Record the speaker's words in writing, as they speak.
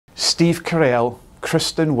Steve Carell,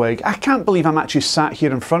 Kristen Wiig. I can't believe I'm actually sat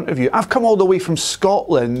here in front of you. I've come all the way from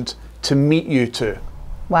Scotland to meet you two.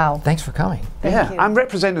 Wow. Thanks for coming. Thank you. I'm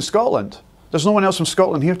representing Scotland. There's no one else from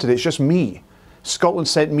Scotland here today, it's just me. Scotland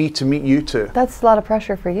sent me to meet you two. That's a lot of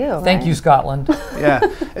pressure for you. Thank you, Scotland. Yeah,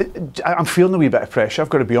 I'm feeling a wee bit of pressure, I've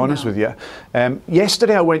got to be honest with you.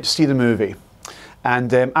 Yesterday I went to see the movie.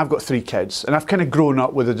 And I've got 3 kids, and I've kind of grown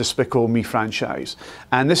up with the Despicable Me franchise.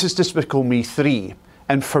 And this is Despicable Me 3.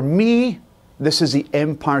 And for me, this is the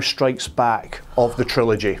Empire Strikes Back of the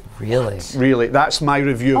trilogy. Really? Really, that's my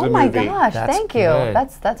review of the movie. Oh my gosh, thank you. good.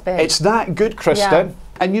 That's big. It's that good, Kristen. Yeah.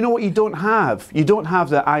 And you know what you don't have? You don't have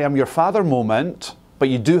the I am your father moment, but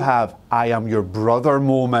you do have I am your brother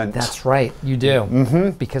moment. That's right, you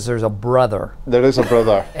do. Because there's a brother. There is a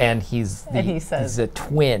brother. And he's says- he's a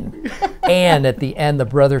twin. And at the end, the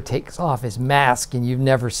brother takes off his mask, and you've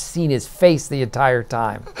never seen his face the entire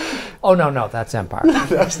time. Oh no, that's Empire.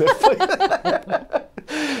 That's the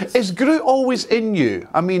Is Groot always in you?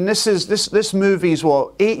 I mean, this movie's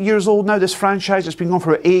what, 8 years old now? This franchise has been going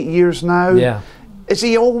for 8 years now. Yeah. Is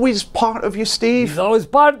he always part of you, Steve? He's always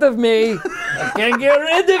part of me. I can't get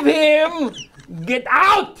rid of him. Get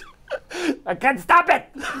out! I can't stop it.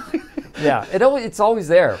 Yeah, it's always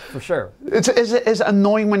there for sure. Is it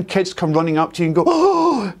annoying when kids come running up to you and go,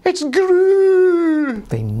 "Oh, it's Groot"?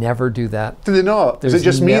 They never do that. Do they not? Is it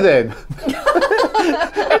just me then?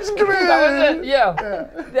 It's Groot. That was it. Yeah.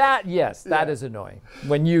 That is annoying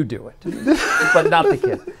when you do it, but not the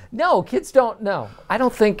kid. No, kids don't. No, I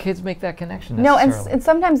don't think kids make that connection. No, and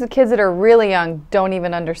sometimes the kids that are really young don't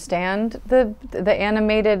even understand the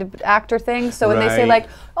animated actor thing. So when they say like,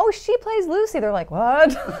 "Oh, she plays Lucy," they're like,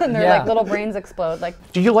 "What?" And their like little brains explode. Like,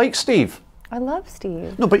 do you like Steve? I love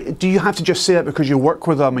Steve. No, but do you have to just say it because you work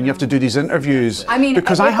with him and you have to do these interviews? I mean,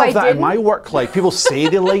 because I have that in my work. Like, people say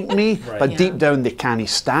they like me, but deep down they can't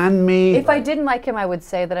stand me. If I didn't like him, I would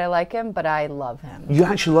say that I like him, but I love him. You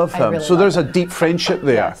actually love him. Really so there's a deep friendship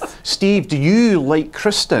there. Yes. Steve, do you like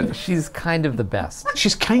Kristen? She's kind of the best.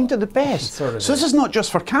 She's kind of the best. Sort of so this is not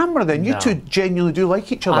just for camera then. You two genuinely do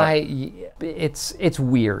like each other. It's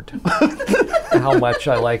weird how much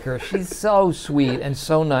I like her. She's so sweet and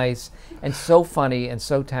so nice and so funny and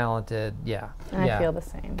so talented. Yeah. I feel the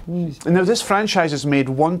same. And now this franchise has made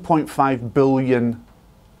 $1.5 billion,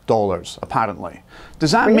 apparently.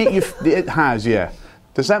 Does that make you? It has, yeah.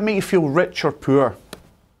 Does that make you feel rich or poor?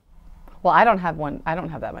 Well, I don't have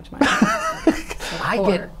that much money.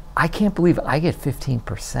 I can't believe I get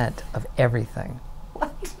 15% of everything.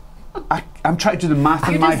 I'm trying to do the math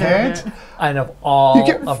in my head. And of all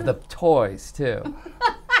of the toys, too.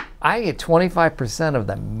 I get 25% of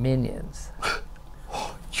the Minions.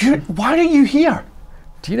 Why are you here?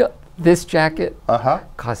 Do you know this jacket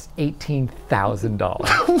costs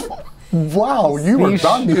 $18,000? Wow, you were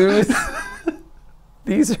done. Shoes,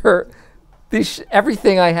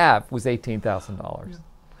 everything I have was $18,000.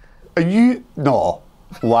 Are you? No.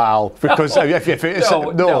 Wow, because if it's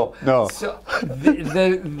no. So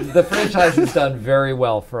the franchise has done very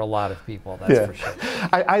well for a lot of people. That's for sure.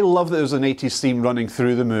 I love that there's an 80s theme running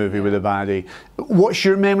through the movie with the baddie. What's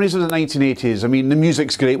your memories of the 1980s? I mean, the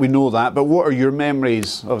music's great, we know that, but what are your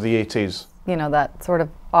memories of the 80s? You know, that sort of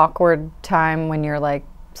awkward time when you're like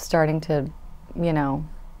starting to, you know,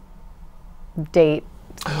 date.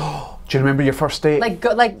 Do you remember your first date? Like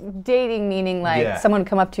dating, meaning like someone would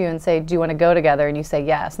come up to you and say, "Do you want to go together?" And you say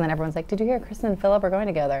yes, and then everyone's like, "Did you hear Kristen and Philip are going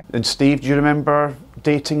together?" And Steve, do you remember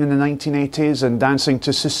dating in the 1980s and dancing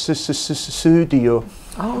to Studio?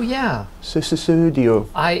 Oh yeah, Studio.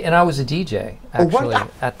 I was a DJ actually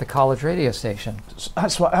at the college radio station.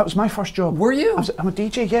 That was my first job. Were you? I'm a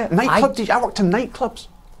DJ, yeah. Nightclub DJ. I worked in nightclubs.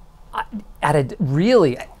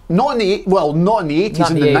 Not in the 80s,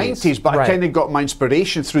 in the 90s, but I kind of got my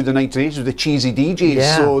inspiration through the 1980s with the cheesy DJs.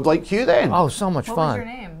 Yeah. So like you then. Oh, so much fun. What was your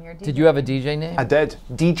name? Did you have a DJ name? I did.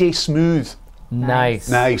 DJ Smooth. Nice.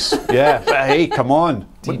 Yeah. But hey, come on.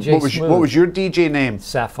 What was your DJ name?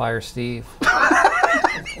 Sapphire Steve.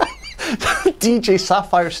 DJ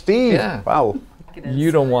Sapphire Steve. Yeah. Wow.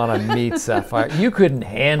 You don't want to meet Sapphire. You couldn't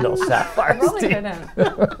handle Sapphire Steve.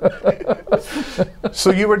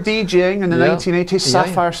 So you were DJing in the 1980s,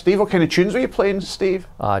 Sapphire Steve. What kind of tunes were you playing, Steve?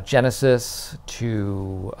 Genesis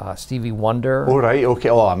to Stevie Wonder. Oh, right, okay.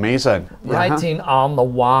 Oh, amazing. Writing on the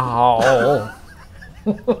wall.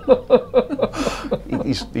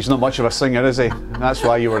 He's not much of a singer, is he? That's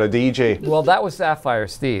why you were a DJ. Well, that was Sapphire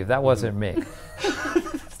Steve. That wasn't me.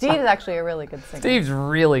 Steve is actually a really good singer. Steve's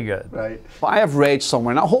really good. Right. Well, I have read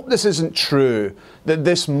somewhere, and I hope this isn't true, that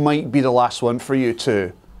this might be the last one for you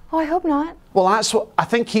two. Oh, I hope not. Well, that's what I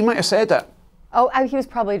think he might have said it. Oh, he was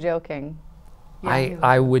probably joking.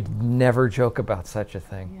 I would never joke about such a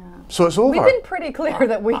thing. Yeah. So it's over. We've been pretty clear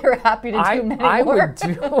that we are happy to do many I more. would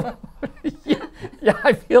do. Yeah,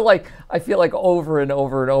 I feel like over and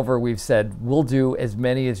over and over we've said we'll do as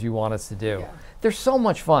many as you want us to do. Yeah. They're so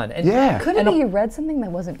much fun. And Could it be you read something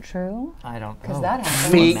that wasn't true? I don't know. Because that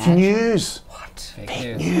happened. Fake news. What?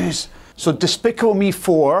 Fake news. So Despicable Me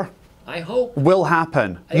 4 I hope will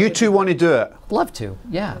happen. You two want to do it? Love to.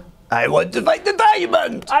 Yeah. I want to find the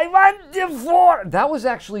diamond. I want the 4. That was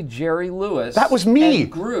actually Jerry Lewis. That was me.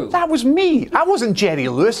 And Gru. That was me. I wasn't Jerry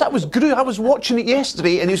Lewis. That was Gru. I was watching it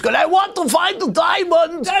yesterday, and he was going, "I want to find the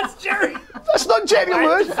diamond." That's Jerry. That's not Jerry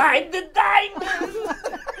Lewis. Find the diamond,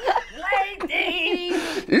 lady.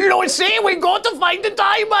 Lucy, we got to find the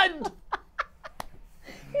diamond.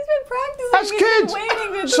 He's been practicing. That's He's good. been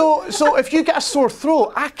waiting to So if you get a sore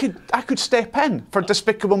throat, I could step in for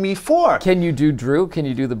Despicable Me 4. Can you do Drew? Can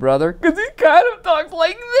you do the brother? Because he kind of talks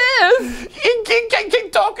like this. He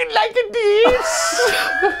keep talking like this.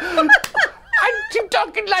 I keep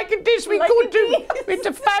talking like this. We Like go a to with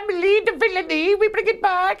the family, the villainy. We bring it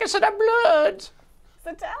back. It's in our blood.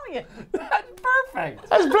 It's Italian. That's perfect.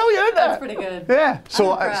 That's brilliant, isn't it? That's pretty good. Yeah.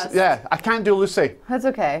 So impressed. I can't do Lucy. That's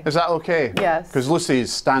okay. Is that okay? Yes. Because Lucy's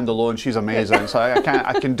standalone. She's amazing. So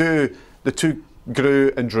I can do the two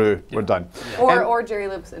Gru and Drew. We're done. Or Jerry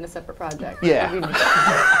Lewis in a separate project. Yeah.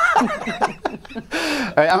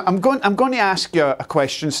 I'm going to ask you a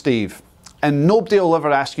question, Steve. And nobody will ever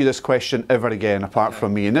ask you this question ever again apart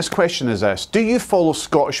from me. And this question is this. Do you follow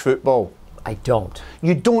Scottish football? I don't.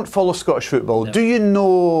 You don't follow Scottish football. No. Do you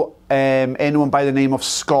know anyone by the name of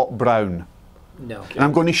Scott Brown? No. And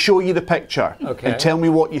I'm going to show you the picture. Okay. And tell me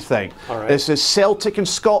what you think. All right. This is Celtic and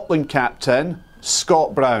Scotland captain,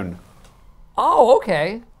 Scott Brown. Oh,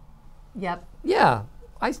 okay. Yep. Yeah.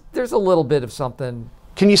 There's a little bit of something.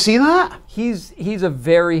 Can you see that? He's a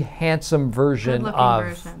very handsome version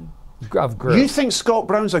of Gru. You think Scott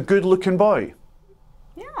Brown's a good-looking boy?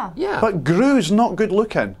 Yeah. Yeah. But Gru's not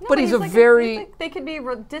good-looking. No, But he's a like very... they could be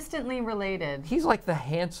distantly related. He's like the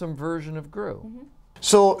handsome version of Gru. Mm-hmm.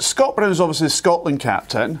 So Scott Brown's obviously the Scotland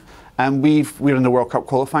captain, and we're in the World Cup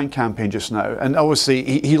qualifying campaign just now. And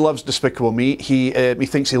obviously he loves Despicable Me. He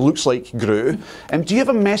thinks he looks like Gru. Do you have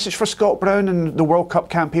a message for Scott Brown in the World Cup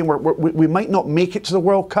campaign? We might not make it to the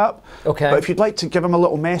World Cup. Okay. But if you'd like to give him a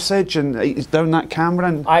little message, and he's down that camera.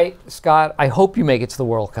 And Scott, I hope you make it to the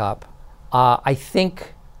World Cup. I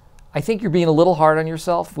think you're being a little hard on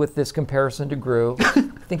yourself with this comparison to Gru. I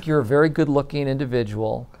think you're a very good-looking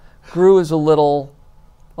individual. Gru is a little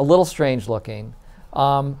strange-looking,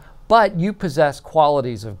 but you possess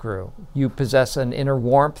qualities of Gru. You possess an inner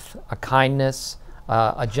warmth, a kindness,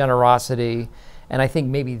 a generosity, and I think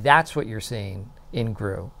maybe that's what you're seeing in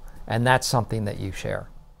Gru, and that's something that you share.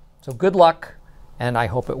 So good luck, and I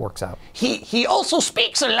hope it works out. he also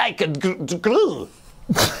speaks like a Gru.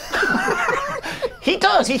 He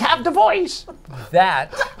does. He have the voice.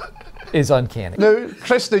 That is uncanny. Now,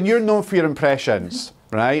 Kristen, you're known for your impressions,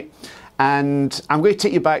 right? And I'm going to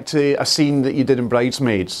take you back to a scene that you did in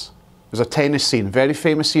Bridesmaids. There's a tennis scene, very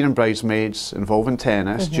famous scene in Bridesmaids involving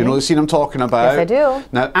tennis. Do you know the scene I'm talking about? Yes, I do.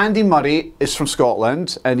 Now, Andy Murray is from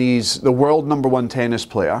Scotland, and he's the world #1 tennis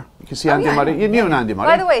player. You can see Andy Murray. You knew Andy Murray.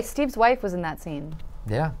 By the way, Steve's wife was in that scene.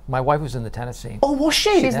 Yeah, my wife was in the tennis scene. Oh, was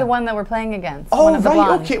she? She's the one that we're playing against. Oh, one of the right,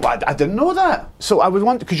 blondes. okay. Well, I didn't know that. So I would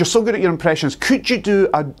want, because you're so good at your impressions, could you do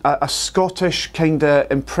a Scottish kind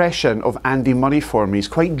of impression of Andy Murray for me? He's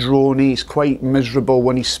quite droney, he's quite miserable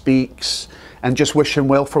when he speaks, and just wish him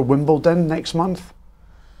well for Wimbledon next month.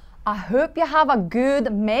 I hope you have a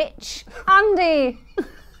good match, Andy.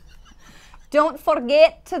 Don't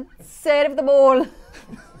forget to serve the ball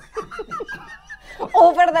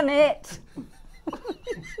over the net.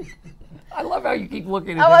 I love how you keep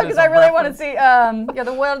looking at Oh, because I really want to see. You're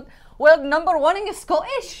the world #1 and you're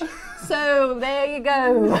Scottish. So there you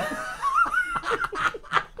go.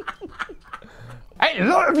 I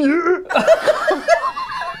love you.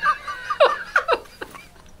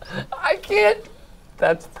 I can't.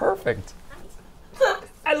 That's perfect.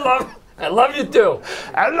 I love you too.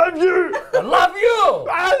 I love you. I love you.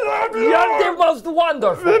 I love you. You're the most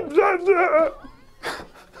wonderful.